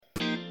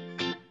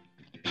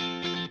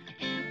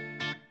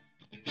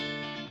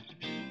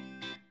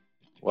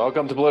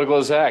Welcome to Political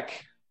as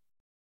Heck,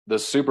 the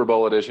Super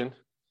Bowl edition.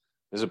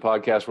 This is a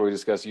podcast where we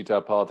discuss Utah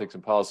politics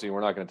and policy.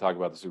 We're not going to talk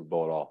about the Super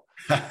Bowl at all.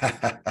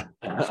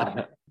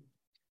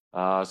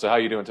 So how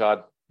you doing,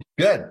 Todd?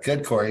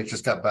 Good, Corey.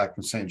 Just got back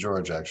from St.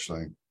 George,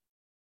 actually.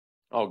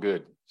 Oh,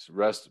 good.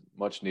 Rest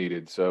much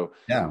needed. So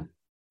yeah,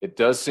 it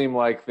does seem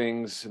like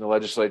things in the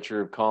legislature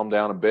have calmed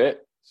down a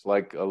bit. It's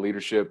like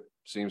leadership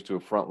seems to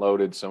have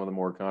front-loaded some of the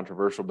more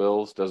controversial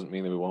bills. Doesn't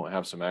mean that we won't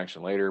have some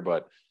action later,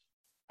 but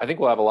I think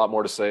we'll have a lot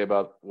more to say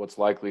about what's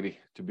likely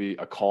to be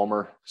a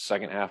calmer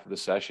second half of the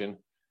session,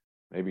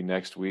 maybe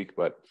next week.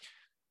 But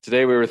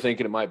today we were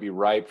thinking it might be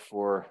ripe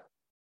for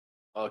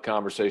a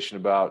conversation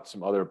about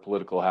some other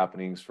political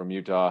happenings from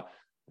Utah.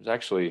 There's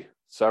actually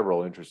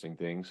several interesting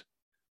things.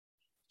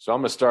 So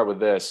I'm going to start with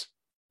this.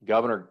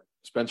 Governor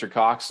Spencer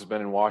Cox has been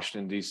in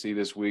Washington, D.C.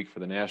 this week for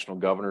the National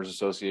Governors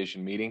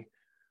Association meeting.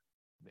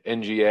 The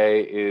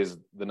NGA is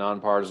the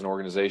nonpartisan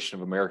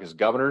organization of America's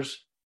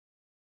governors.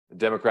 The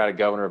Democratic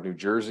governor of New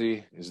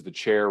Jersey is the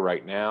chair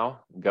right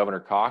now. Governor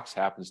Cox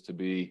happens to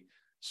be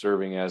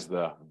serving as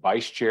the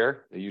vice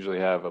chair. They usually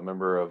have a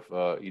member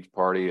of each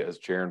party as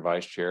chair and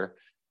vice chair.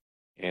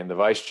 And the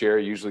vice chair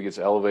usually gets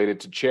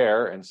elevated to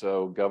chair. And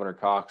so Governor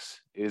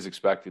Cox is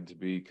expected to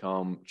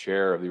become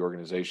chair of the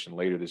organization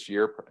later this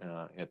year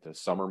at the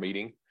summer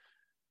meeting.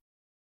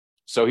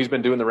 So he's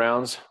been doing the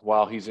rounds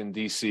while he's in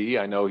D.C.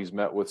 I know he's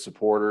met with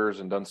supporters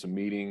and done some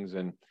meetings.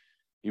 And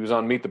he was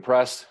on Meet the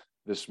Press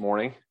this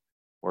morning,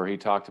 where he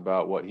talked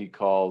about what he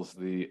calls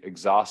the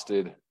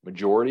exhausted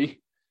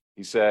majority.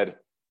 He said,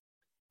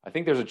 I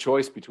think there's a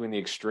choice between the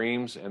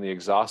extremes and the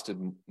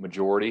exhausted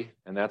majority,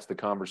 and that's the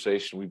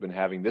conversation we've been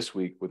having this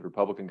week with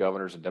Republican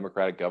governors and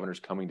Democratic governors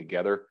coming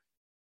together.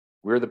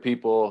 We're the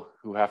people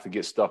who have to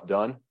get stuff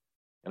done,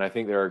 and I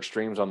think there are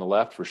extremes on the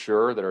left for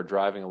sure that are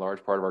driving a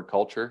large part of our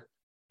culture,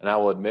 and I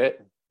will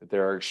admit that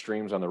there are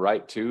extremes on the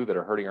right too that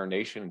are hurting our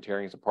nation and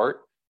tearing us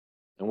apart,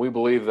 and we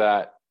believe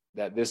that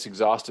this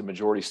exhausted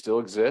majority still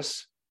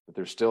exists, that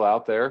they're still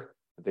out there,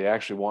 that they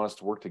actually want us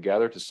to work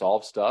together to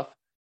solve stuff,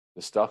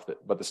 the stuff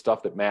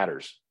that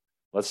matters.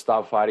 Let's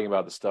stop fighting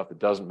about the stuff that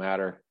doesn't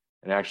matter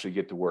and actually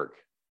get to work.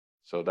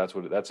 So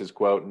that's his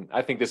quote. And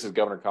I think this is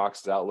Governor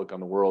Cox's outlook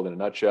on the world in a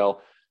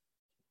nutshell.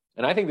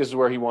 And I think this is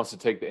where he wants to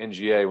take the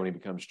NGA when he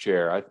becomes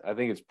chair. I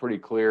think it's pretty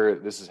clear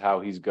this is how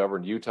he's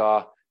governed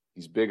Utah.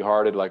 He's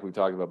big-hearted, like we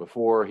talked about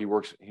before. He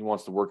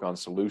wants to work on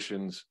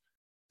solutions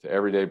to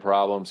everyday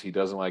problems. He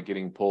doesn't like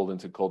getting pulled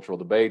into cultural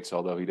debates,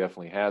 although he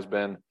definitely has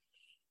been.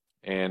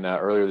 And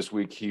earlier this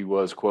week, he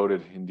was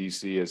quoted in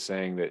D.C. as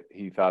saying that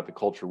he thought the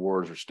culture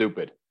wars are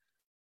stupid.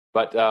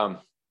 But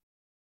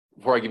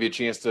before I give you a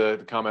chance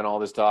to comment on all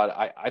this, Todd,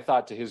 I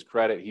thought to his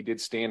credit, he did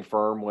stand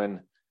firm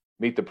when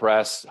Meet the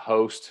Press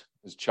host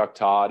is Chuck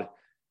Todd.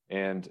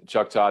 And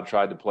Chuck Todd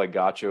tried to play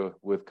gotcha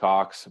with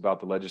Cox about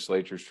the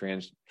legislature's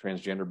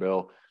transgender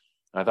bill.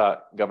 I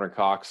thought Governor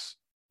Cox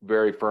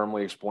very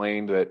firmly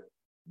explained that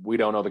we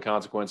don't know the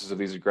consequences of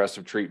these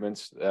aggressive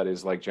treatments, that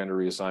is like gender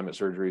reassignment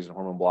surgeries and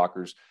hormone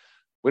blockers.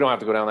 We don't have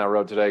to go down that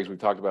road today because we've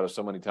talked about it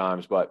so many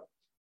times, but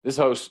this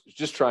host is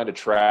just trying to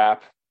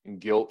trap and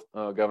guilt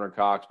Governor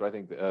Cox, but I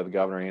think the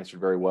governor answered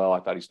very well.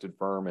 I thought he stood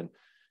firm.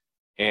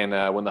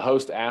 And when the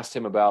host asked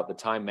him about the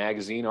Time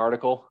Magazine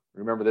article,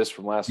 remember this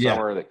from last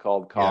summer that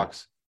called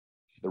Cox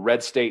the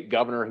red state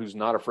governor who's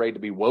not afraid to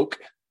be woke?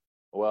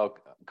 Well,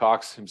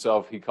 Cox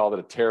himself, he called it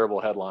a terrible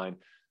headline,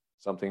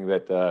 something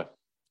that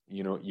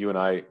you and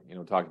I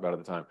talked about at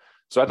the time.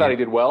 So I thought he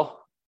did well.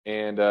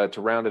 And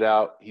to round it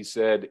out, he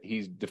said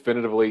he's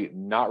definitively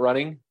not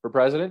running for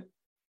president,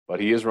 but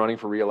he is running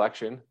for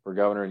re-election for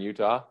governor in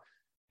Utah.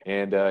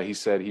 And he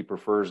said he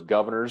prefers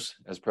governors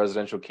as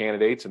presidential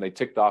candidates, and they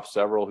ticked off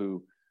several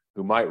who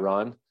might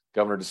run: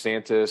 Governor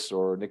DeSantis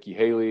or Nikki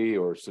Haley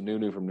or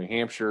Sununu from New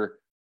Hampshire,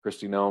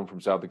 Kristi Noem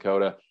from South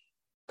Dakota.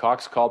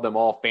 Cox called them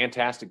all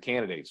fantastic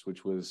candidates,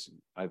 which was,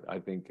 I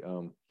think,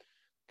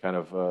 kind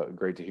of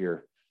great to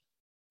hear.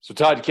 So,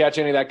 Todd, did you catch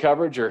any of that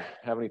coverage or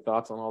have any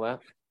thoughts on all that?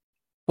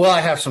 Well,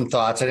 I have some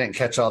thoughts. I didn't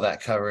catch all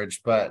that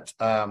coverage, but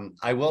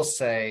I will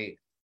say,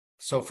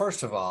 so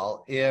first of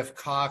all, if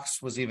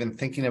Cox was even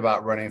thinking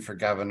about running for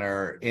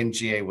governor,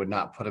 NGA would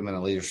not put him in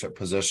a leadership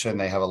position.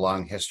 They have a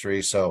long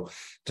history. So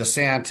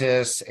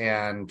DeSantis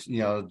and,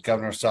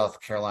 governor of South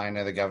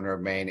Carolina, the governor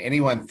of Maine,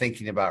 anyone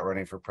thinking about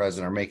running for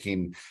president or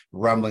making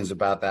rumblings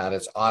about that,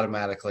 it's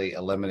automatically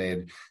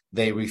eliminated.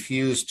 They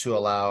refuse to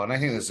allow, and I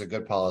think this is a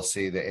good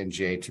policy, the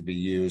NGA to be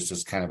used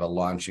as kind of a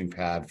launching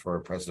pad for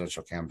a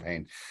presidential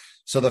campaign.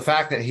 So the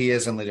fact that he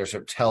is in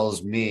leadership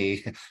told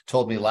me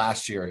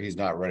last year he's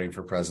not running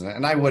for president,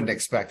 and I wouldn't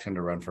expect him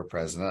to run for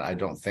president. I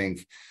don't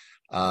think,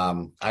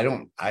 I'm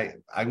going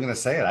to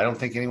say it. I don't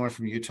think anyone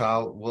from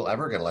Utah will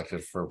ever get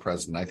elected for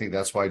president. I think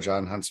that's why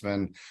Jon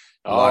Huntsman.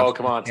 Oh,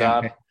 come on,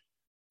 Todd.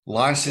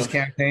 Launched his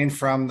campaign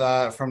from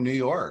New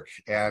York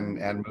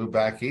and moved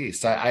back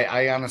east.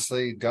 I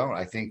honestly don't.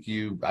 I think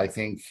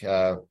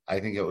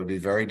it would be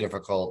very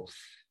difficult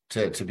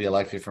to be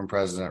elected from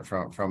president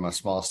from a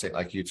small state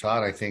like Utah.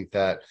 And I think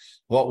that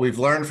what we've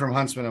learned from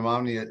Huntsman and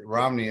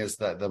Romney is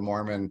that the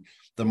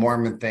the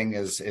Mormon thing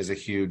is a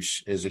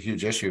huge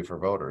issue for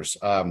voters.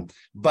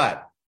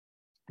 But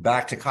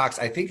back to Cox,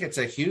 I think it's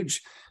a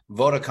huge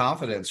vote of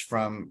confidence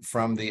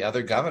from the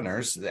other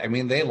governors. I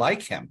mean, they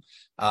like him.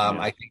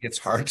 I think it's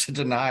hard to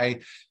deny.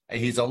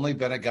 He's only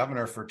been a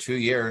governor for 2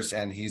 years,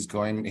 and he's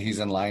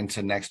in line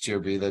to next year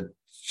be the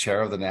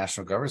chair of the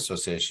National Governors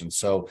Association.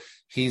 So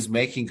he's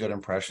making good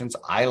impressions.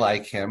 I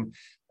like him.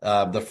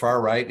 The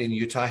far right in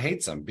Utah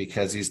hates him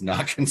because he's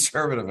not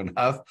conservative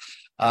enough,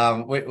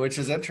 which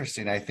is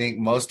interesting. I think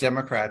most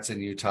Democrats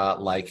in Utah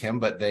like him,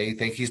 but they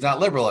think he's not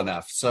liberal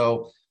enough.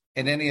 So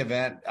in any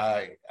event,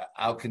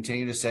 I'll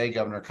continue to say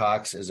Governor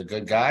Cox is a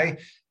good guy.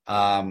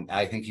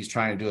 I think he's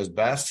trying to do his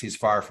best. He's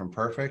far from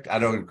perfect. I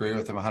don't agree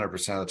with him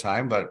 100% of the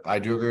time, but I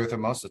do agree with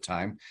him most of the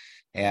time.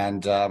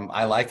 And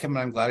I like him, and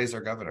I'm glad he's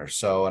our governor.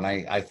 So, and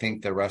I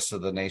think the rest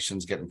of the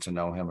nation's getting to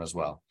know him as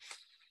well.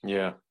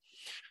 Yeah,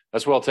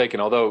 that's well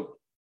taken. Although,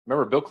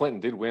 remember, Bill Clinton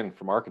did win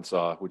from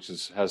Arkansas, which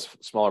has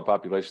smaller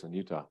population than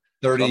Utah.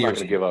 30 so I'm years not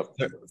going to give up.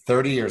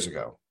 30 years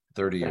ago.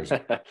 30 years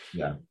ago.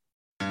 Yeah.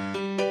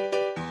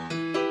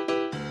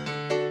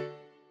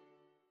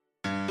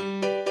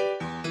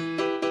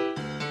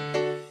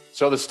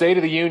 So the State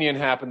of the Union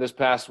happened this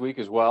past week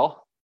as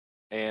well.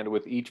 And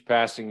with each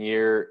passing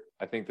year,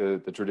 I think the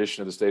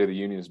tradition of the State of the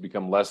Union has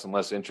become less and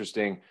less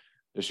interesting.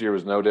 This year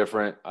was no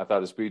different. I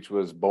thought the speech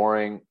was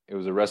boring. It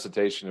was a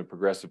recitation of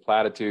progressive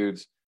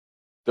platitudes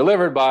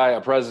delivered by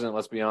a president,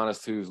 let's be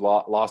honest, who's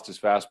lost his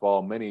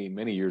fastball many,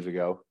 many years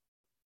ago.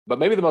 But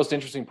maybe the most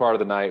interesting part of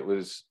the night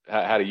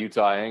had a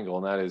Utah angle,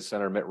 and that is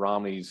Senator Mitt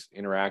Romney's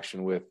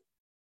interaction with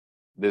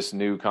this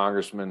new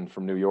congressman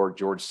from New York,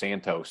 George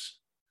Santos.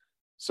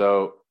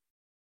 So,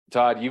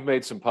 Todd, you've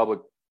made some public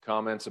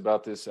comments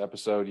about this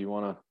episode. You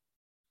want to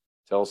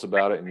tell us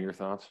about it and your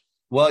thoughts?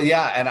 Well,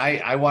 yeah, and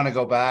I want to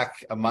go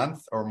back a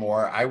month or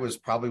more. I was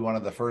probably one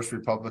of the first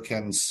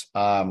Republicans,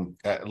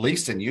 at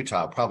least in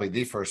Utah, probably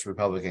the first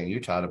Republican in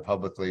Utah to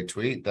publicly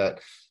tweet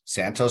that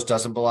Santos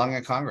doesn't belong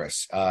in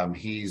Congress.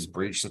 He's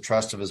breached the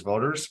trust of his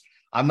voters.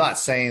 I'm not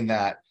saying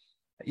that,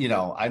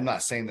 I'm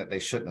not saying that they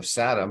shouldn't have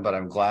sat him, but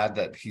I'm glad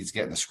that he's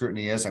getting the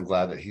scrutiny he is. I'm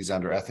glad that he's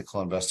under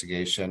ethical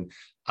investigation.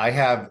 I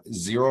have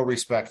zero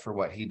respect for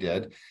what he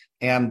did.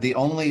 And the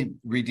only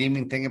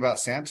redeeming thing about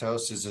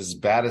Santos is, as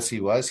bad as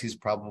he was, he's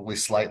probably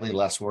slightly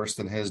less worse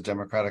than his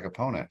Democratic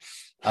opponent.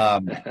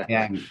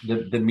 And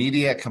the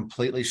media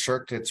completely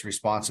shirked its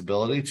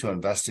responsibility to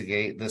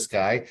investigate this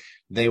guy.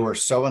 They were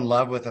so in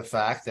love with the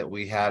fact that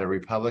we had a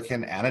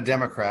Republican and a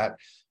Democrat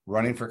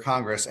running for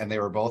Congress, and they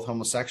were both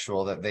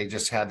homosexual, that they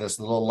just had this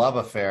little love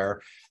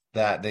affair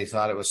that they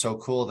thought it was so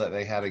cool that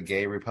they had a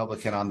gay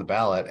Republican on the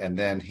ballot. And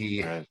then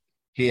he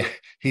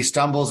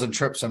stumbles and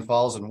trips and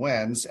falls and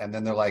wins, and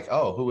then they're like,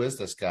 oh, who is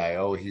this guy?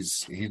 Oh,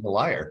 he's a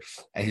liar,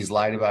 and he's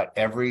lied about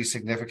every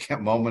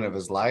significant moment of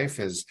his life,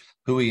 is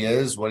who he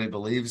is, what he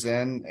believes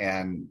in,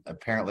 and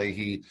apparently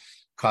he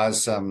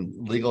caused some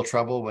legal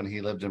trouble when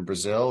he lived in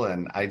Brazil.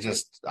 And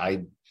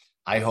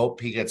I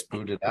hope he gets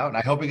booted out, and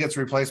I hope he gets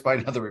replaced by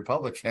another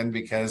Republican,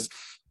 because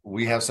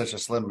we have such a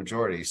slim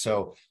majority.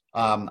 So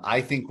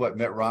I think what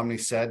Mitt Romney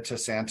said to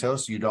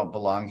Santos, "You don't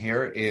belong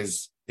here,"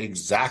 is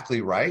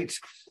exactly right.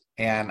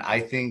 And I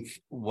think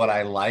what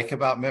I like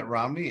about Mitt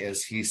Romney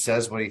is he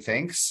says what he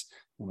thinks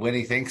when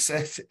he thinks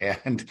it.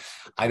 And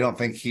I don't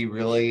think he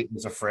really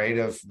is afraid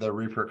of the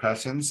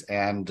repercussions.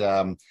 And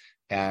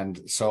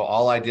so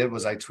all I did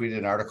was I tweeted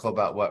an article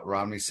about what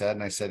Romney said,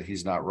 and I said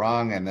he's not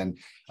wrong. And then,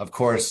 of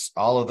course,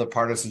 all of the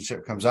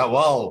partisanship comes out.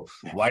 Well,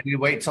 why did you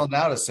wait till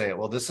now to say it?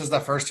 Well, this is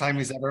the first time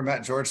he's ever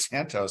met George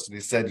Santos, and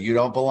he said, you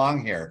don't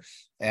belong here.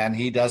 And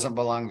he doesn't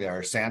belong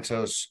there.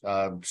 Santos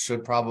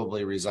should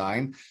probably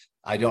resign.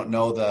 I don't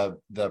know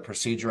the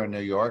procedure in New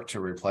York to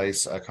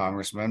replace a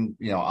congressman.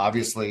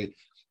 Obviously,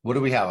 what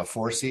do we have? A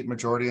 4-seat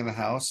majority in the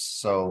House.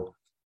 So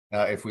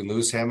if we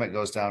lose him, it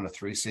goes down to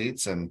 3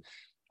 seats. And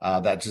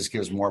that just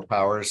gives more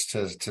powers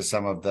to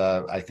some of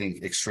the, I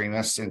think,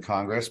 extremists in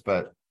Congress.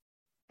 But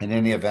in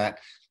any event,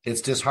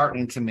 it's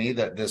disheartening to me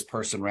that this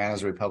person ran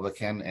as a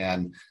Republican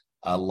and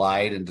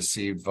lied and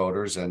deceived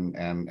voters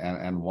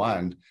and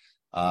won.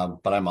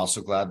 But I'm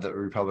also glad that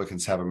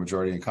Republicans have a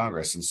majority in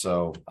Congress, and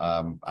so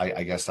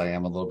I guess I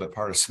am a little bit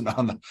partisan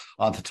on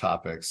the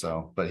topic.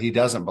 So, but he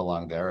doesn't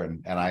belong there,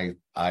 and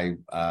I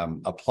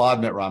applaud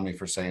Mitt Romney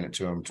for saying it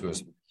to him to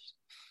his.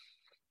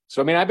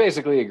 So, I mean, I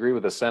basically agree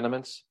with the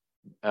sentiments,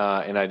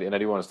 and I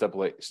do want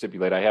to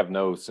stipulate I have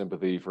no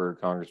sympathy for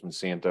Congressman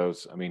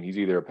Santos. I mean, he's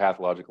either a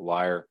pathological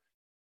liar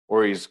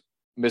or he's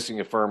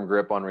missing a firm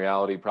grip on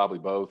reality. Probably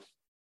both.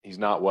 He's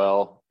not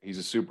well. He's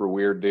a super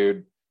weird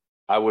dude.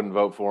 I wouldn't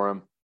vote for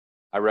him.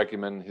 I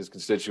recommend his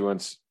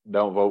constituents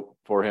don't vote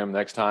for him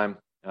next time.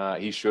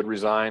 He should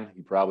resign.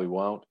 He probably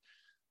won't.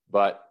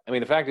 But, I mean,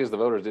 the fact is the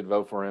voters did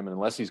vote for him, and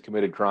unless he's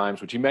committed crimes,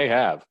 which he may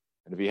have,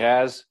 and if he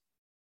has,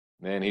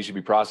 then he should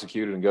be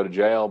prosecuted and go to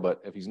jail.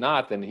 But if he's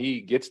not, then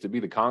he gets to be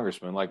the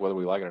congressman, like whether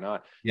we like it or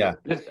not. Yeah.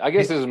 I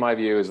guess this is my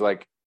view, is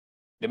like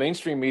the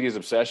mainstream media's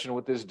obsession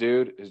with this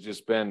dude has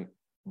just been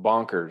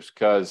bonkers,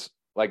 because,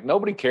 like,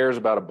 nobody cares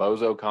about a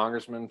bozo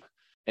congressman.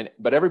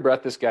 But every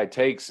breath this guy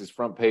takes is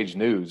front page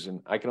news.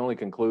 And I can only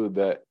conclude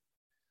that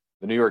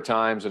the New York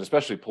Times, and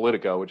especially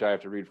Politico, which I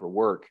have to read for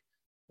work,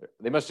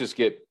 they must just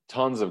get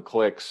tons of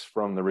clicks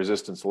from the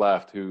resistance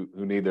left who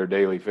need their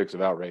daily fix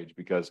of outrage,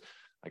 because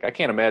like I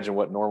can't imagine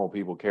what normal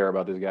people care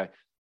about this guy.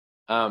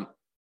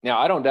 Now,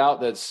 I don't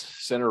doubt that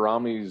Senator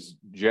Romney's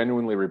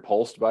genuinely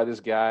repulsed by this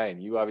guy,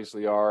 and you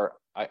obviously are.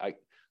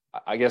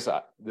 I guess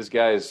this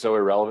guy is so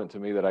irrelevant to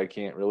me that I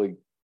can't really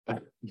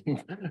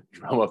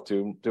drum up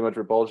too much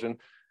repulsion.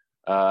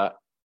 I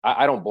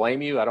don't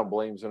blame you. I don't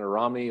blame Senator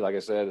Romney. Like I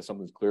said,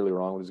 something's clearly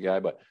wrong with this guy.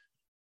 But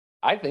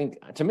I think,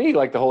 to me,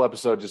 like the whole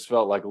episode just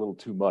felt like a little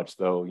too much,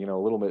 though. You know,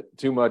 a little bit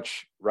too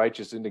much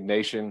righteous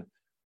indignation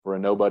for a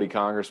nobody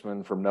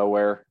congressman from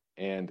nowhere.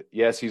 And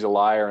yes, he's a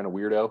liar and a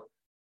weirdo.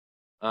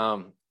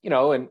 You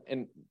know,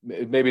 and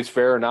maybe it's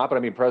fair or not, but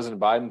I mean,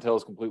 President Biden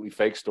tells completely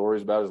fake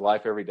stories about his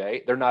life every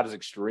day. They're not as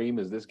extreme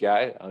as this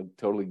guy. I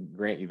totally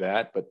grant you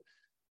that, but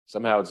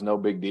somehow it's no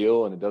big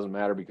deal, and it doesn't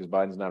matter because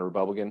Biden's not a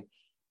Republican.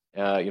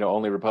 You know,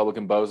 only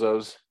Republican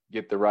bozos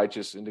get the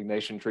righteous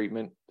indignation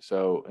treatment.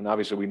 So, and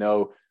obviously we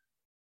know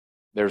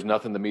there's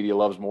nothing the media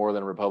loves more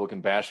than a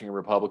Republican bashing a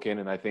Republican.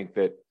 And I think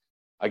that,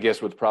 I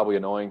guess what's probably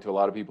annoying to a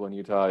lot of people in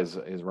Utah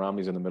is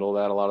Romney's in the middle of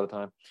that a lot of the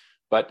time.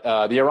 But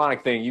the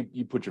ironic thing,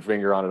 you put your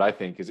finger on it, I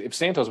think, is if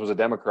Santos was a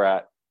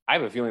Democrat, I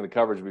have a feeling the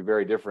coverage would be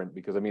very different,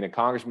 because, I mean, a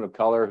congressman of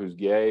color who's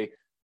gay,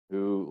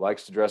 who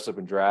likes to dress up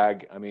in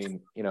drag, I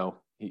mean, you know,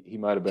 he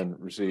might have been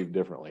received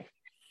differently.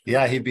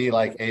 Yeah, he'd be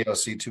like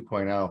AOC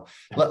 2.0.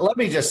 Let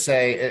me just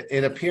say,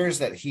 it appears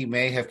that he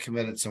may have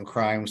committed some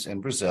crimes in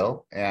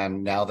Brazil.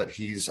 And now that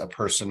he's a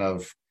person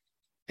of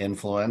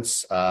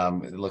influence,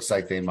 it looks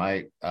like they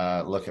might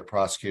look at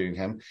prosecuting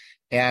him.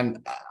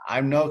 And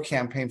I'm no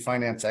campaign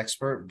finance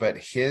expert, but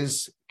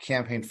his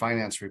campaign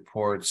finance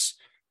reports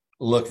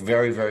look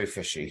very, very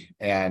fishy.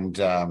 And,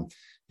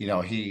 you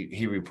know,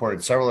 he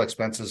reported several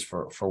expenses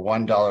for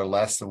 $1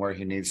 less than where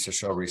he needs to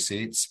show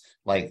receipts,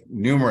 like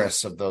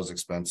numerous of those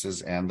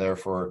expenses, and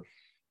therefore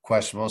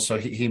questionable. So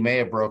he may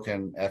have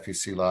broken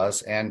FEC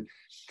laws. And,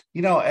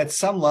 you know, at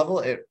some level,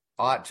 it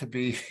ought to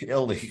be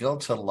illegal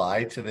to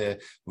lie to the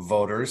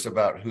voters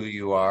about who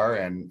you are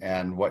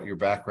and what your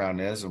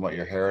background is and what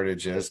your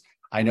heritage is.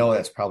 I know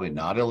that's probably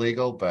not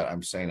illegal, but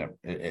I'm saying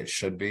it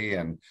should be.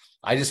 And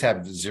I just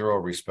have zero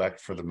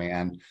respect for the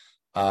man.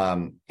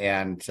 I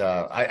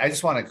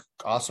just want to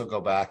also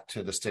go back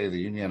to the State of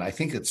the Union. I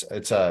think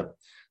it's a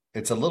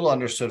little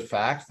understood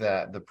fact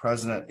that the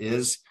president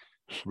is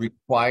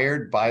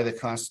required by the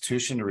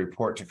Constitution to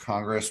report to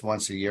Congress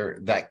once a year.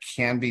 That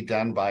can be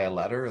done by a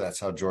letter. That's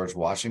how George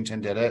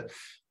Washington did it.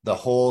 The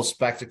whole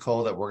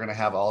spectacle that we're going to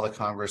have all the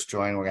Congress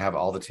join, we're going to have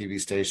all the TV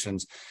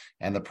stations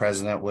and the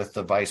president with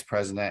the vice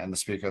president and the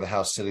Speaker of the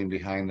House sitting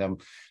behind them.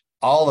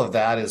 All of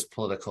that is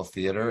political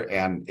theater,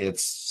 and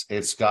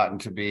it's gotten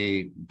to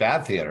be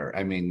bad theater.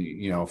 I mean,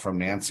 you know, from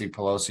Nancy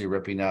Pelosi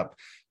ripping up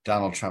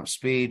Donald Trump's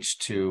speech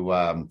to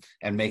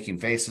and making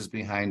faces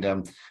behind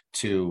him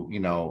to, you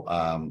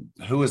know,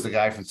 who was the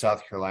guy from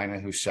South Carolina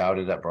who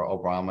shouted at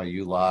Obama,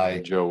 "You lie"?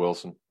 Joe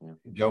Wilson. Yeah.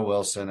 Joe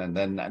Wilson. And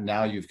then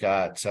now you've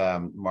got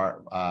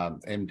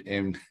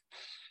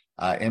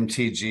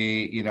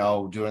MTG, you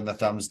know, doing the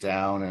thumbs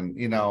down, and,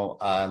 you know,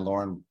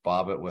 Lauren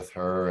Bobbitt with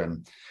her.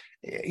 And,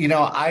 you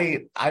know,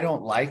 I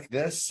don't like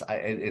this.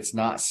 It's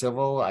not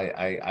civil.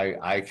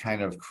 I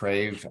kind of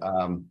crave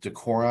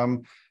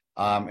decorum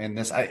in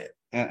this. I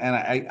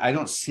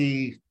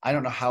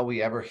don't know how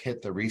we ever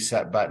hit the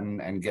reset button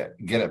and get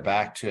it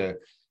back to,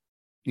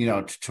 you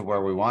know, to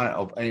where we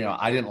want it. You know,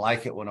 I didn't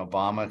like it when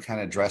Obama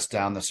kind of dressed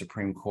down the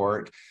Supreme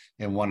Court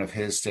in one of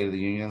his State of the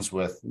Unions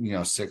with, you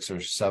know, 6 or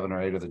 7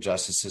 or 8 of the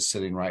justices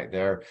sitting right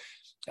there.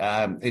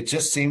 It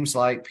just seems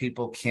like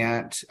people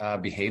can't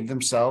behave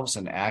themselves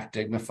and act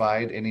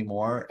dignified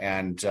anymore.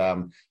 And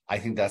I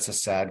think that's a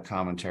sad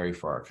commentary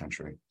for our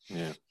country.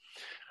 Yeah.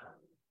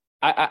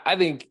 I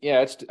think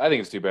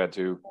it's too bad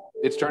too.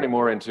 It's turning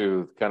more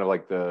into kind of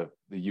like the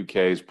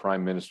UK's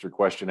prime minister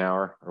question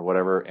hour or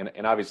whatever.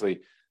 And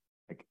obviously,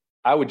 like,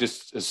 I would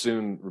just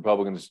assume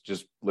Republicans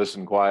just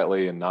listen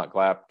quietly and not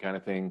clap kind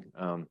of thing.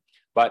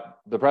 But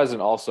the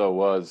president also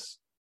was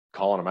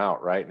calling him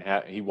out, right?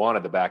 And he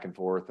wanted the back and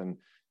forth, and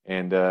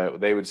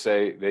they would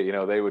say that, you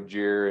know, they would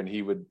jeer, and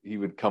he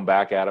would come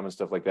back at him and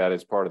stuff like that.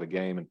 It's part of the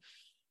game. And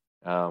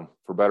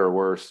for better or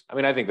worse, I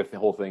mean, I think that the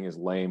whole thing is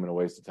lame and a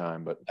waste of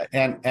time. But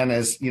and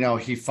as you know,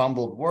 he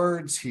fumbled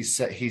words. He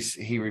said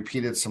he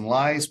repeated some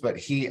lies, but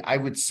I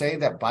would say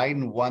that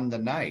Biden won the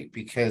night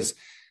because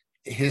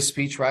his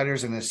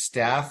speechwriters and his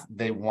staff,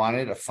 they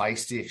wanted a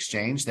feisty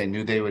exchange. They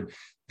knew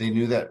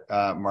that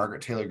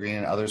Margaret Taylor Greene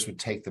and others would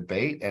take the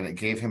bait, and it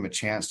gave him a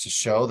chance to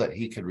show that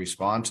he could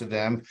respond to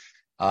them.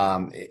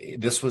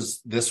 This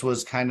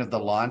was kind of the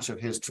launch of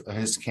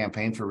his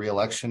campaign for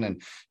re-election in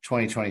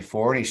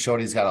 2024, and he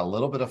showed he's got a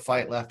little bit of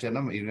fight left in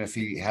him, even if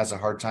he has a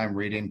hard time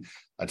reading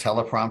a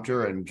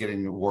teleprompter and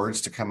getting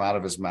words to come out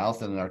of his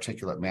mouth in an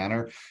articulate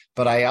manner.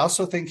 But I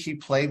also think he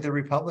played the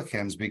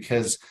Republicans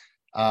because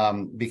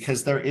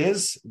because there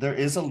is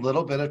a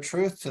little bit of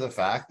truth to the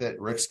fact that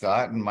Rick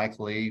Scott and Mike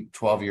Lee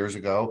 12 years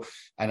ago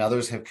and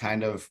others have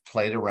kind of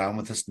played around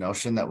with this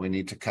notion that we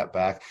need to cut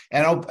back.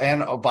 And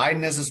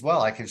Biden is as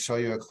well. I can show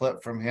you a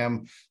clip from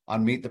him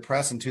on Meet the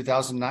Press in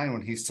 2009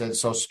 when he said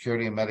Social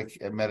Security and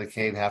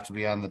Medicaid have to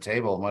be on the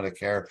table,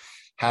 Medicare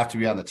have to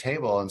be on the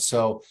table. And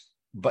so,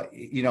 but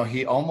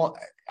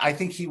I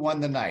think he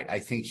won the night. I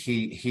think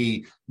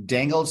he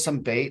dangled some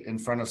bait in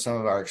front of some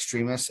of our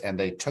extremists and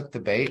they took the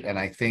bait. And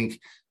I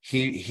think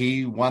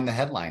he won the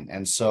headline.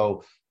 And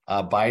so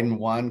Biden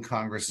won,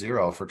 Congress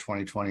 0 for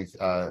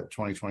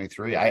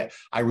 2023. I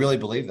really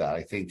believe that.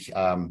 I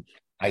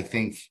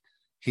think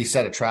he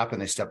set a trap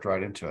and they stepped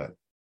right into it.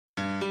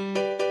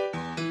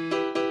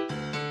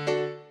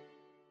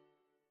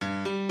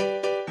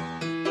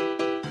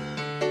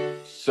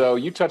 So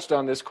you touched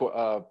on this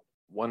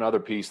one other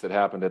piece that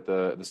happened at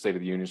the State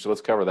of the Union. So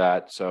let's cover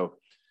that. So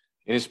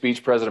in his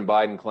speech, President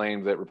Biden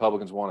claimed that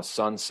Republicans want to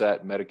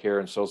sunset Medicare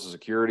and Social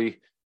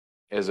Security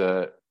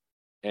and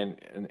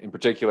in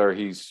particular,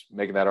 he's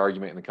making that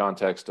argument in the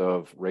context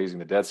of raising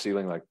the debt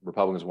ceiling, like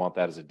Republicans want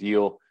that as a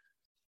deal.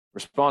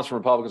 Response from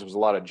Republicans was a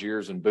lot of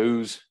jeers and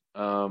boos,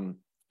 and,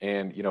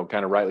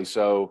 kind of rightly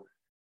so.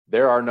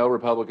 There are no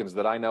Republicans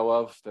that I know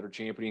of that are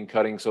championing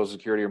cutting Social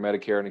Security or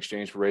Medicare in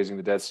exchange for raising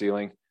the debt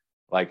ceiling,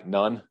 like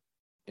none.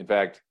 In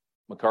fact,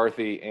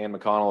 McCarthy and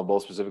McConnell have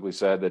both specifically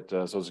said that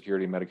Social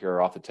Security and Medicare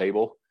are off the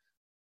table.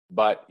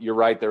 But you're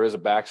right, there is a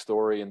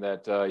backstory in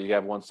that you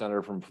have one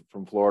senator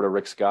from Florida,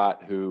 Rick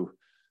Scott, who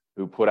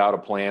put out a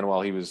plan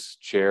while he was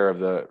chair of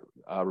the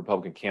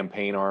Republican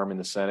campaign arm in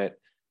the Senate.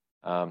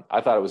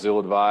 I thought it was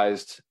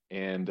ill-advised,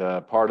 and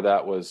part of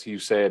that was he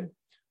said,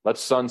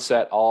 let's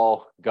sunset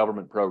all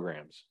government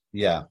programs.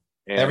 Yeah.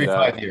 And, every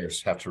 5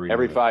 years have to read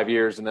every 5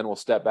 years, and then we'll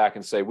step back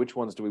and say, which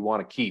ones do we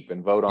want to keep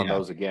and vote on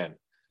those again?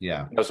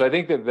 Yeah. So I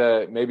think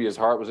that maybe his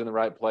heart was in the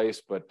right place,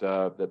 but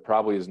that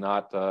probably is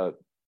not,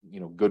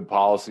 good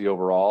policy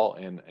overall.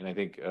 And I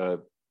think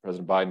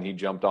President Biden, he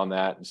jumped on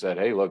that and said,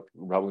 hey, look,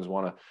 Republicans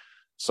want to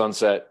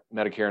sunset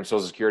Medicare and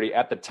Social Security.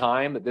 At the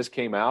time that this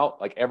came out,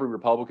 like every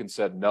Republican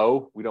said,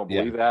 no, we don't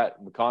believe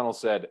that. McConnell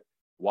said,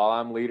 while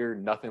I'm leader,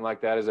 nothing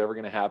like that is ever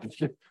going to happen.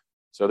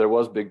 So there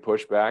was big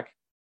pushback.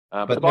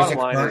 But the bottom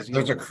line is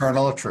there's a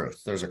kernel of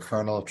truth. There's a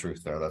kernel of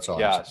truth there. That's all.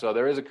 Yeah. So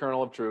there is a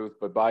kernel of truth,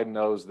 but Biden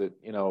knows that,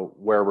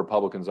 where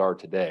Republicans are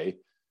today.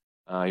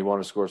 He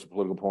wanted to score some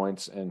political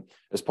points. And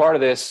as part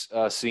of this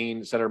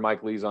scene, Senator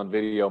Mike Lee's on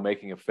video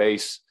making a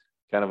face,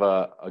 kind of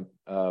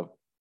a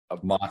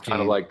mocking,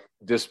 kind of like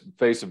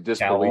face of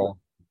disbelief. Cowl.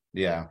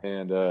 Yeah.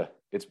 And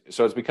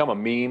it's become a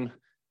meme.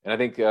 And I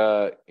think,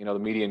 the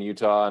media in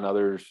Utah and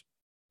others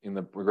in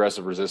the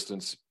progressive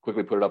resistance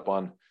quickly put it up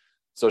on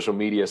social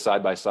media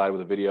side by side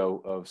with a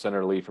video of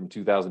Senator Lee from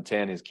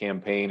 2010, his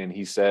campaign. And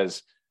he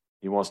says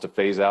he wants to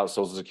phase out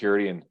Social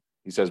Security, and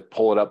he says,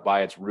 pull it up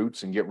by its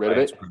roots and get rid of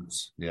it.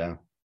 Yeah.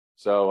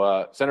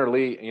 So Senator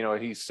Lee,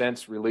 he's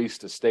since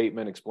released a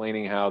statement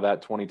explaining how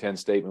that 2010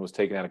 statement was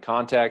taken out of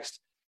context.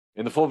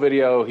 In the full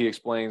video, he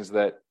explains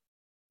that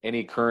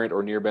any current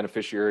or near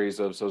beneficiaries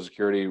of Social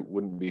Security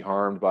wouldn't be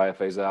harmed by a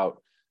phase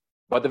out.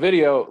 But the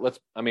video,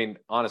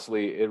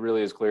 honestly, it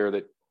really is clear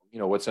that,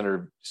 what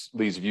Senator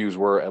Lee's views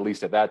were, at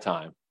least at that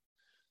time.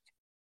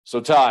 So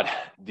Todd,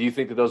 do you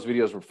think that those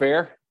videos were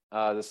fair,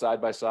 the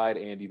side by side?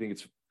 And do you think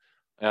it's,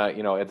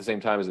 at the same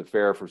time, is it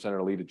fair for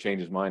Senator Lee to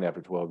change his mind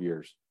after 12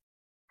 years?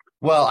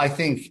 Well, I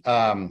think,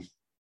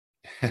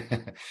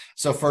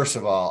 so first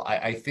of all,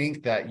 I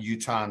think that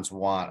Utahns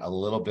want a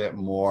little bit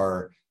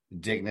more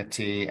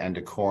dignity and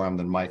decorum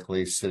than Mike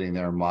Lee sitting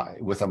there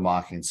with a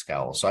mocking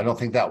scowl. So I don't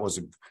think that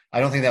was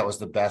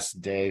the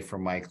best day for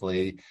Mike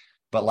Lee.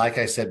 But like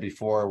I said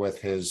before,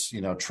 with his,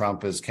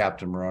 Trump as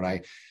Captain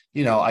Moroni,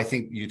 I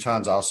think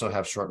Utahns also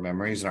have short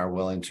memories and are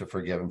willing to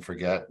forgive and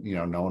forget.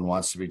 No one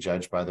wants to be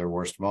judged by their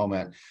worst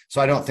moment.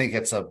 So I don't think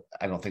he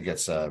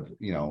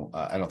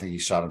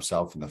shot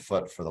himself in the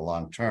foot for the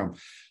long term.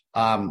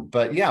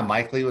 But yeah,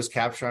 Mike Lee was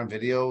captured on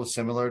video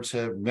similar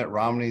to Mitt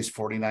Romney's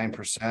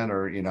 49%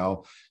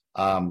 or,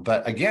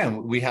 but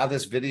again, we have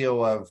this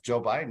video of Joe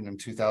Biden in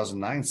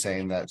 2009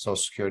 saying that Social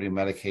Security and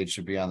Medicaid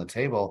should be on the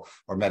table,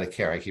 or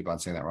Medicare. I keep on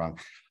saying that wrong.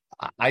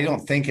 I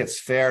don't think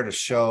it's fair to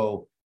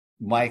show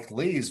Mike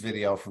Lee's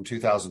video from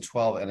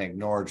 2012 and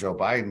ignore Joe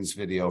Biden's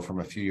video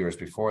from a few years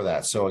before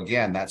that. So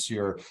again, that's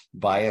your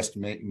biased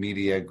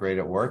media great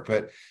at work.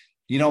 But,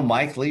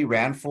 Mike Lee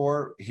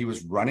he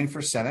was running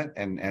for Senate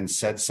and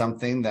said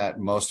something that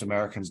most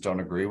Americans don't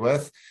agree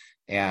with.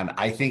 And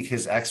I think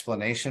his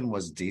explanation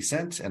was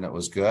decent and it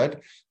was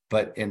good.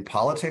 But in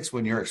politics,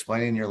 when you're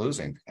explaining, you're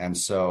losing. And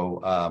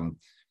so,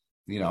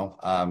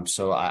 again,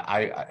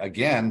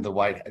 the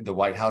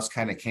White House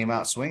kind of came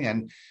out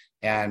swinging.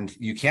 And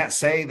you can't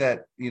say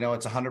that,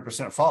 it's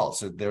 100%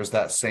 false. So there's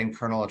that same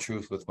kernel of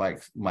truth with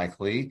Mike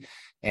Lee.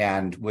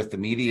 And with the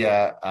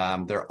media,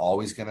 they're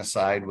always going to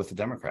side with the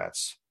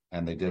Democrats.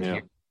 And they did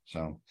here.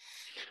 So.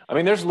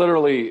 There's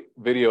literally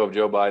video of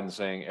Joe Biden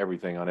saying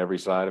everything on every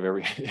side of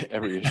every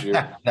issue.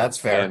 That's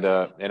fair.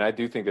 And I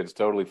do think that it's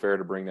totally fair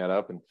to bring that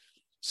up. And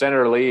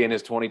Senator Lee in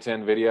his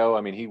 2010 video,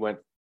 I mean, he went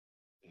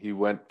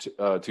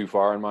too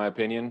far, in my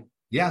opinion.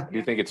 Yeah. I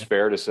do think it's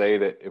fair to say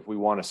that if we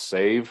want to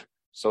save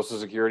Social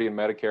Security and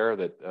Medicare,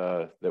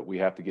 that we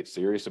have to get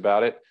serious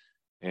about it,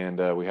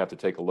 and we have to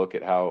take a look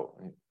at how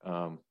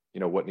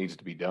what needs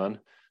to be done.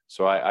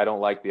 So I don't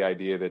like the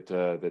idea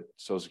that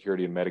Social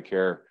Security and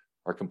Medicare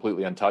are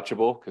completely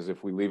untouchable, because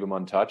if we leave them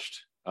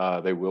untouched,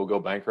 they will go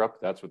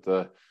bankrupt. That's what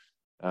the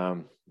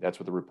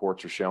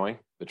reports are showing,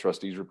 the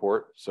trustees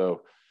report.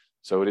 So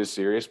it is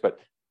serious. But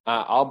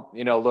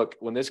look,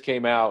 when this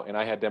came out, and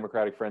I had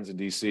Democratic friends in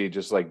DC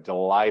just like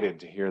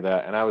delighted to hear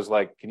that, and I was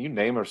like, can you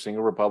name a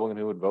single Republican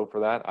who would vote for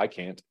that? I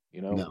can't.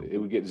 No. It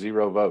would get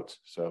 0 votes.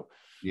 So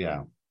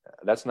yeah,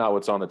 that's not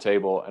what's on the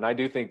table. And I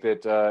do think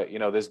that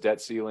this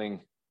debt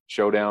ceiling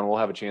showdown, we'll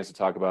have a chance to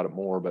talk about it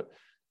more, but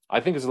I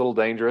think it's a little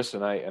dangerous,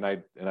 and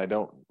I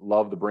don't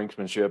love the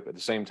brinksmanship. At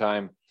the same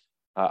time,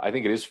 I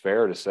think it is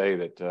fair to say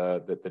that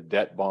the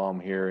debt bomb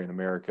here in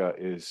America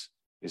is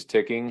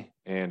ticking,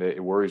 and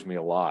it worries me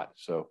a lot.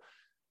 So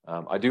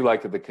I do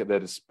like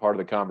that it's part of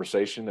the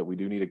conversation that we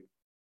do need to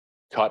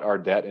cut our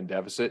debt and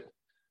deficit.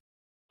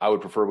 I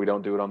would prefer we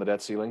don't do it on the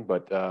debt ceiling,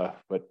 but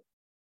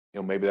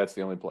maybe that's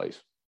the only place.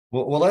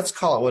 Well, let's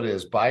call it what it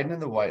is. Biden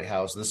and the White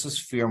House, this is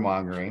fear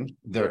mongering.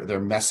 They're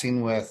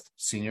messing with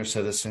senior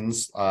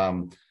citizens'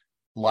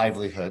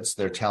 livelihoods.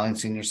 They're telling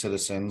senior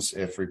citizens,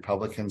 if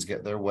Republicans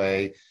get their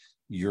way,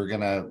 you're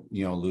gonna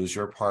lose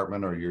your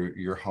apartment or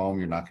your home.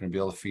 You're not going to be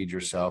able to feed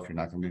yourself. You're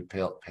not going to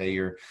be pay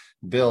your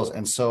bills.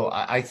 And so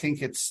I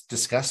think it's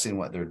disgusting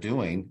what they're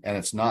doing, and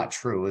it's not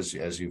true as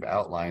you've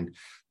outlined.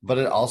 But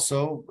it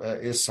also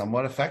is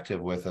somewhat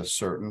effective with a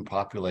certain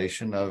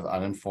population of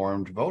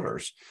uninformed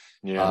voters.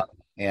 Yeah.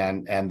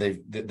 And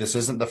this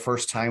isn't the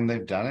first time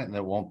they've done it, and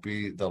it won't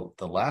be the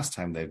last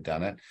time they've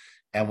done it.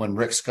 And when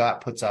Rick Scott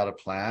puts out a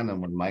plan,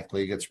 and when Mike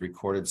Lee gets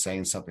recorded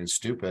saying something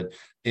stupid,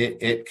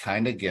 it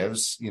kind of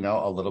gives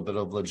a little bit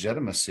of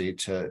legitimacy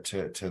to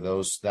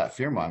those, that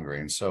fear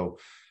mongering. So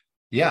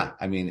yeah,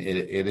 I mean,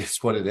 it is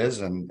what it is,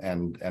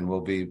 and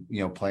we'll be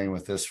playing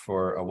with this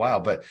for a while.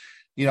 But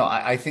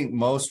I think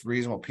most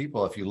reasonable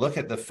people, if you look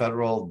at the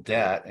federal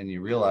debt and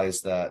you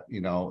realize that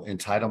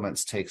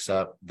entitlements takes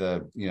up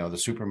the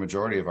super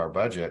majority of our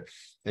budget,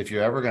 if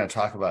you're ever going to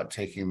talk about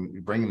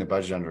bringing the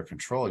budget under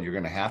control, you're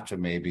going to have to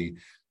maybe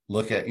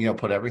look at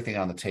put everything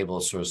on the table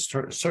to a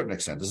certain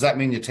extent. Does that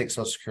mean you take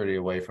Social Security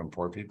away from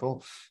poor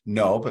people?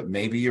 No, but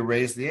maybe you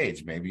raise the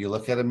age. Maybe you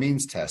look at a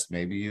means test.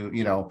 Maybe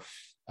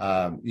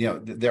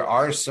there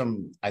are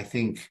some, I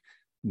think,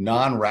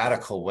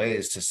 non-radical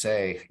ways to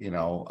say,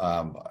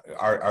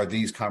 are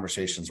these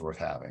conversations worth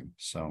having?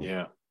 So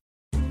yeah.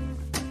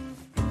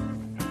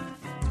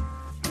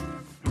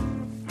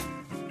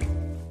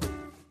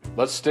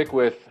 Let's stick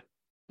with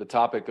the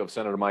topic of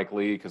Senator Mike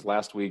Lee, because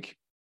last week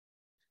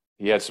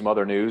he had some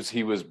other news.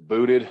 He was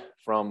booted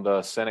from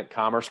the Senate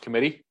Commerce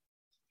Committee.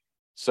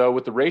 So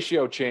with the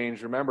ratio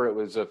change, remember, it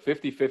was a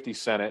 50-50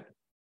 Senate,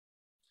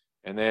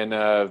 and then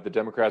the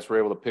Democrats were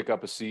able to pick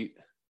up a seat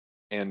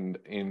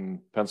in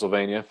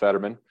Pennsylvania,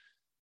 Fetterman.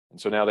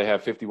 And so now they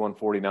have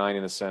 51-49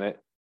 in the Senate.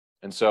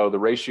 And so the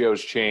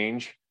ratios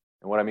change.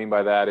 And what I mean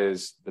by that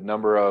is the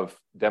number of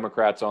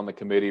Democrats on the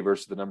committee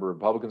versus the number of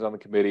Republicans on the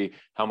committee,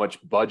 how much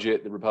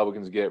budget the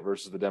Republicans get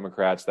versus the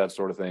Democrats, that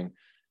sort of thing.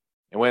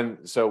 And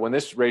when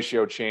this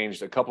ratio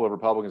changed, a couple of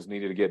Republicans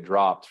needed to get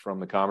dropped from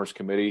the Commerce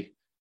Committee.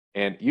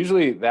 And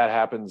usually when that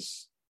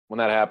happens,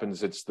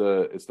 it's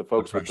the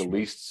folks with the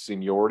least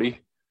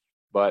seniority.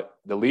 But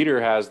the leader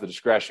has the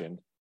discretion.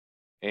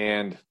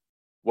 And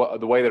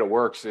the way that it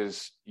works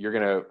is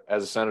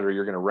as a senator,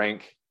 you're going to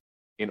rank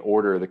in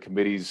order the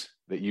committees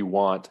that you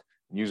want.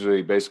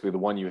 Usually, basically, the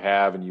one you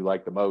have and you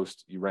like the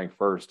most, you rank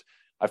first.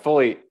 I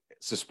fully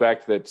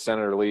suspect that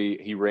Senator Lee,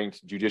 he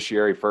ranked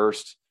Judiciary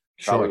first,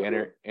 probably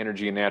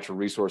Energy and Natural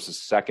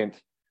Resources second,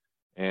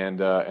 and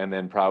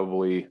then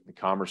probably the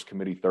Commerce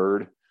Committee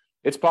third.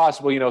 It's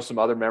possible, some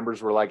other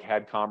members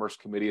had Commerce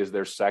Committee as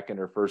their second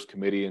or first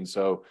committee, and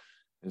so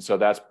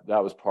that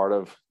was part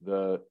of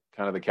the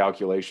kind of the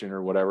calculation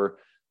or whatever.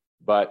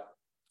 But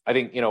I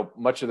think,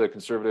 much of the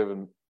conservative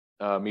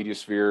and media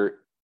sphere,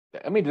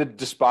 to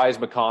despise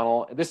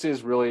McConnell. This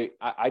is really,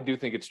 I do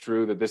think it's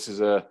true that this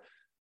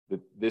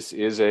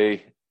is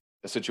a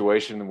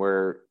situation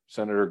where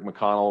Senator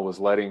McConnell was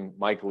letting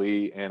Mike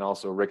Lee and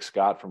also Rick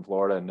Scott from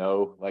Florida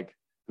know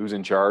who's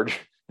in charge.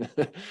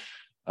 But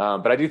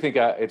I do think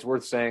it's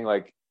worth saying,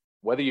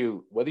 whether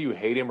you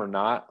hate him or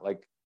not,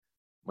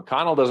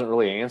 McConnell doesn't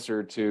really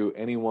answer to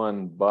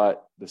anyone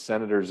but the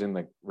senators in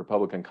the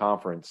Republican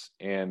conference.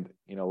 And,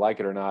 like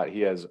it or not,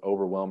 he has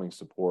overwhelming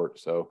support.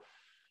 So,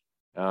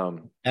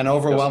 and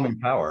overwhelming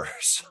power.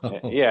 So.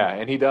 Yeah,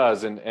 and he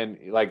does. And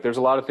there's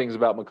a lot of things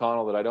about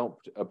McConnell that I don't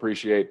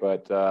appreciate,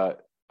 but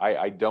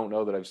I don't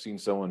know that I've seen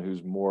someone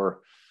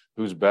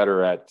who's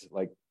better at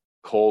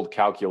cold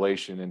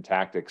calculation and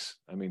tactics.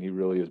 I mean, he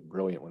really is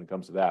brilliant when it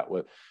comes to that.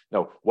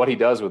 What he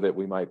does with it,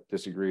 we might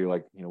disagree,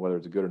 whether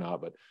it's good or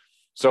not, but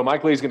So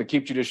Mike Lee's going to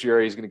keep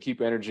judiciary. He's going to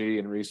keep energy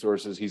and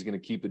resources. He's going to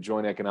keep the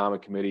Joint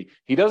Economic Committee.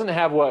 He doesn't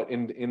have what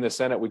in the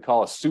Senate we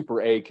call a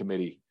Super A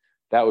committee.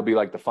 That would be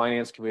like the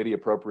Finance Committee,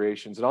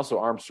 Appropriations, and also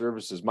Armed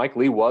Services. Mike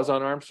Lee was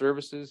on Armed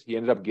Services. He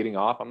ended up getting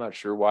off. I'm not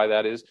sure why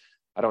that is.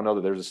 I don't know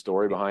that there's a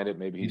story behind it.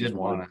 Maybe he just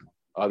wanted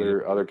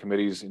other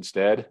committees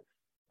instead.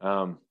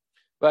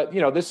 But,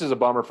 this is a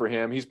bummer for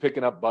him. He's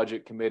picking up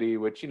Budget Committee,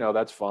 which,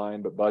 that's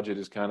fine. But Budget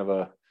is kind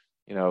of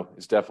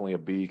it's definitely a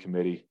B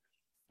committee.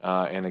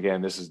 And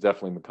again, this is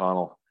definitely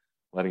McConnell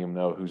letting him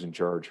know who's in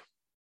charge.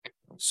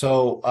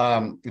 So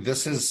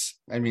this is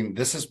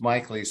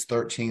Mike Lee's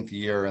 13th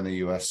year in the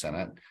U.S.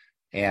 Senate.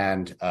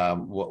 And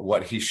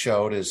what he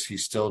showed is he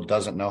still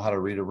doesn't know how to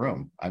read a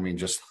room. I mean,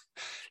 just,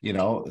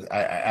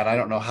 I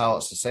don't know how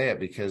else to say it,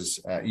 because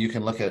you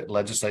can look at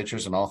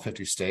legislatures in all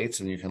 50 states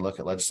and you can look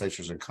at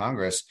legislatures in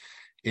Congress.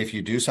 If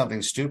you do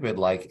something stupid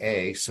like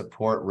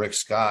support Rick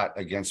Scott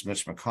against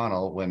Mitch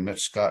McConnell, when Rick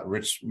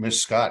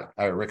Scott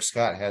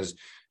has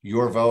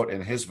your vote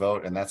and his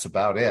vote, and that's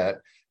about it,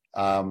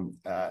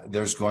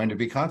 there's going to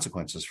be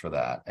consequences for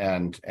that.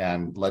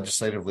 And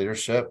legislative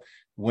leadership,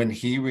 when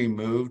he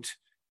removed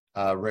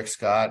Rick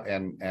Scott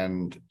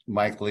and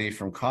Mike Lee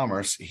from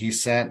Commerce, he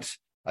sent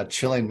a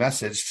chilling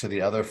message to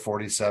the other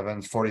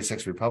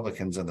 46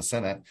 Republicans in the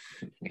Senate,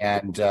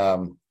 and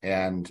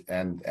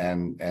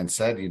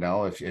said,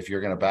 if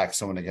you're going to back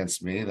someone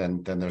against me,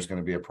 then there's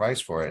going to be a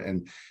price for it.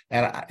 And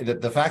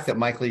the fact that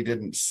Mike Lee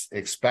didn't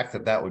expect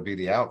that would be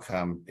the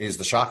outcome is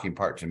the shocking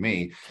part to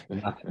me.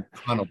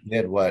 McConnell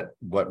did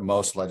what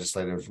most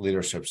legislative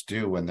leaderships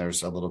do when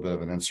there's a little bit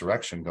of an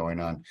insurrection going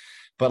on.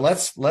 But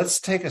let's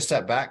take a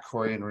step back,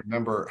 Corey, and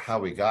remember how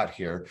we got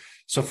here.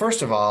 So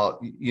first of all,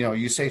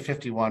 you say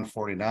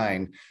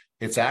 51-49.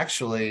 It's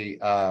actually,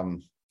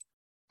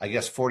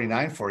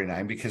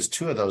 49-49, because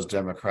two of those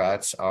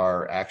Democrats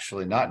are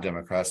actually not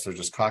Democrats. They're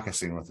just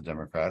caucusing with the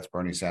Democrats.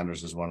 Bernie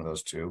Sanders is one of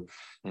those two.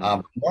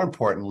 More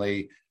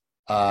importantly,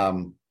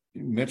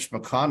 Mitch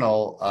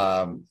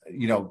McConnell,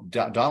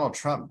 Donald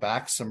Trump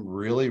backed some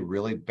really,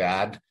 really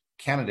bad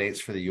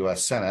candidates for the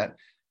U.S. Senate.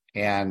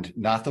 And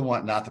not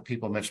the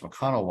people Mitch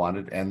McConnell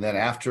wanted. And then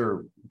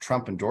after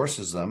Trump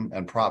endorses them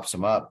and props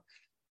them up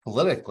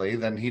politically,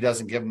 then he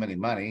doesn't give them any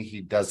money.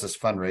 He does this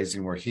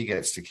fundraising where he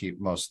gets to keep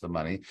most of the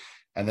money.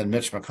 And then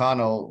Mitch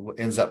McConnell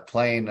ends up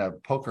playing a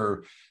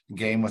poker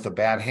game with a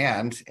bad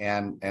hand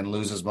and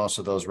loses most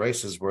of those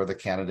races where the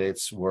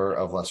candidates were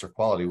of lesser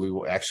quality.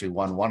 We actually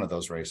won one of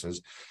those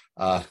races.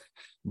 Again,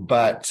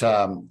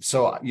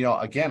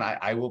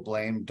 I will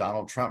blame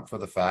Donald Trump for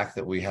the fact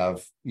that we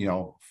have,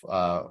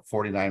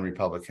 49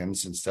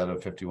 Republicans instead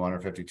of 51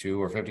 or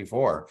 52 or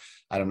 54.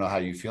 I don't know how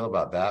you feel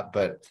about that,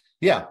 but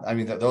yeah, I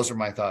mean, those are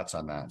my thoughts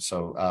on that.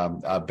 So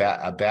a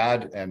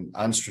bad and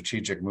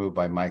unstrategic move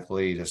by Mike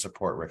Lee to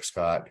support Rick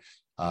Scott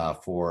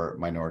for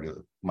minority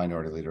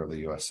leader of the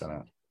U.S.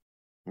 Senate.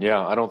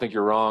 Yeah, I don't think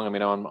you're wrong. I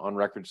mean, on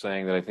record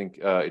saying that I think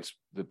the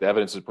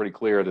evidence is pretty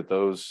clear that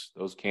those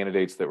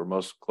candidates that were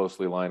most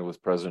closely aligned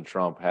with President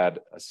Trump had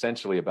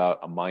essentially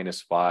about a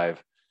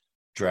 -5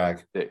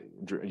 drag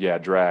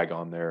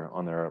on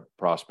their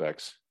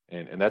prospects,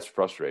 and that's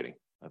frustrating.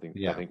 I think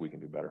we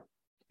can do better.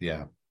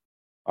 Yeah.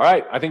 All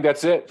right, I think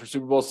that's it for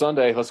Super Bowl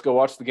Sunday. Let's go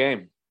watch the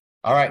game.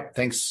 All right,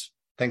 thanks,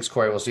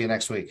 Corey. We'll see you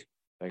next week.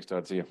 Thanks,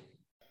 Todd. See you.